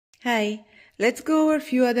Hi, let's go over a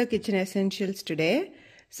few other kitchen essentials today.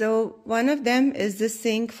 So one of them is the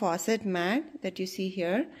sink faucet mat that you see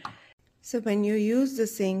here. So when you use the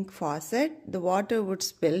sink faucet, the water would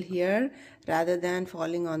spill here rather than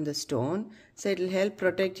falling on the stone. So it will help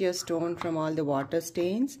protect your stone from all the water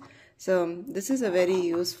stains. So this is a very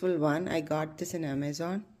useful one. I got this in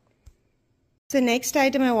Amazon. So next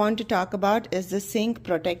item I want to talk about is the sink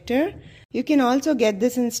protector. You can also get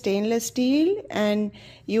this in stainless steel and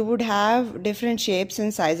you would have different shapes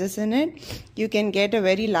and sizes in it. You can get a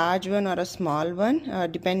very large one or a small one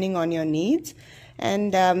depending on your needs.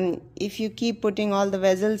 And if you keep putting all the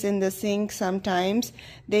vessels in the sink, sometimes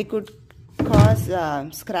they could cause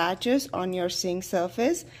scratches on your sink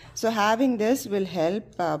surface. So having this will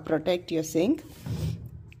help protect your sink.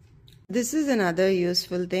 This is another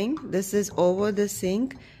useful thing. This is over the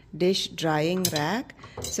sink dish drying rack.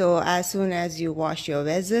 So as soon as you wash your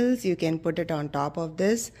vessels, you can put it on top of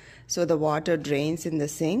this so the water drains in the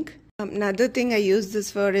sink. Another thing I use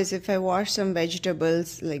this for is if I wash some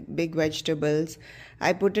vegetables, like big vegetables,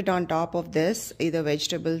 I put it on top of this, either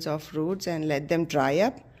vegetables or fruits, and let them dry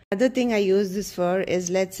up. Another thing I use this for is,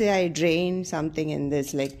 let's say I drain something in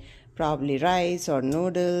this, like probably rice or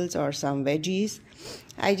noodles or some veggies.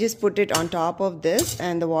 I just put it on top of this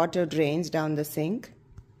and the water drains down the sink.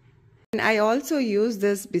 And I also use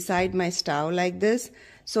this beside my stove like this.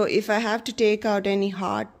 So if I have to take out any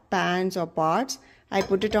hot pans or pots, I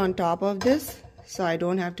put it on top of this so I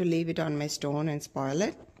don't have to leave it on my stone and spoil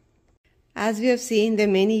it. As we have seen, there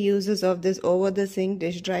are many uses of this over the sink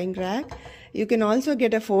dish drying rack. You can also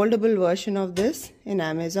get a foldable version of this in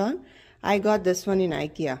Amazon. I got this one in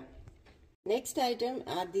IKEA. Next item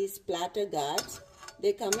are these splatter guards.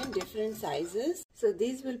 They come in different sizes. So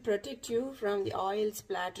these will protect you from the oil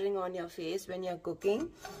splattering on your face when you're cooking.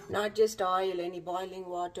 Not just oil, any boiling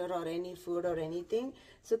water or any food or anything.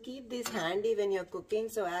 So keep these handy when you're cooking.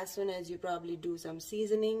 So as soon as you probably do some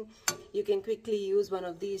seasoning, you can quickly use one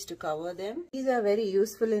of these to cover them. These are very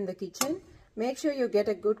useful in the kitchen. Make sure you get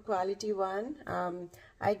a good quality one.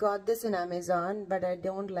 I got this in Amazon, but I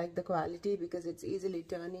don't like the quality because it's easily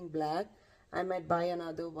turning black. I might buy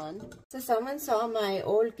another one. So someone saw my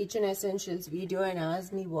old kitchen essentials video and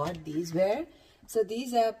asked me what these were. So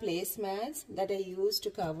these are placemats that I use to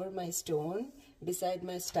cover my stone beside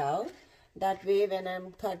my stove. That way when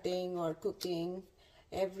I'm cutting or cooking,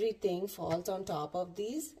 everything falls on top of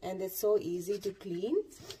these and it's so easy to clean.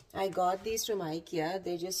 I got these from IKEA.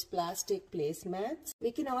 They're just plastic placemats.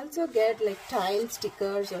 We can also get like tile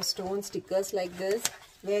stickers or stone stickers like this,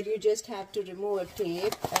 where you just have to remove a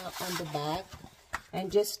tape on the back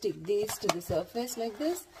and just stick these to the surface like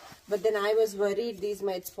this. But then I was worried these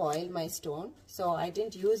might spoil my stone, so I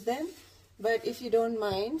didn't use them. But if you don't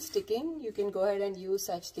mind sticking, you can go ahead and use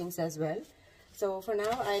such things as well. So for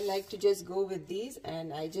now, I like to just go with these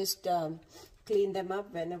and I just clean them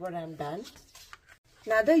up whenever I'm done.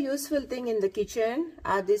 Another useful thing in the kitchen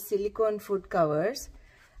are these silicone food covers.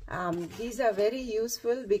 These are very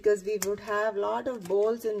useful because we would have a lot of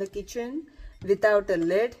bowls in the kitchen without a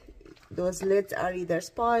lid. Those lids are either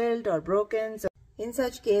spoiled or broken. So in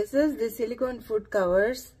such cases, the silicone food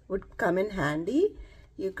covers would come in handy.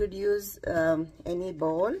 You could use any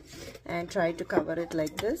bowl and try to cover it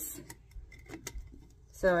like this.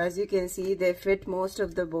 So as you can see, they fit most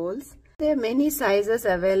of the bowls. There are many sizes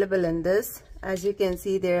available in this. As you can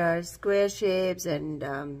see, there are square shapes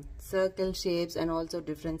and circle shapes and also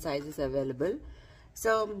different sizes available.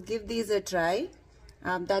 So give these a try.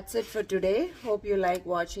 That's it for today. Hope you like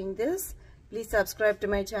watching this. Please subscribe to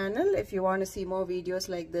my channel if you want to see more videos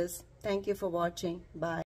like this. Thank you for watching. Bye.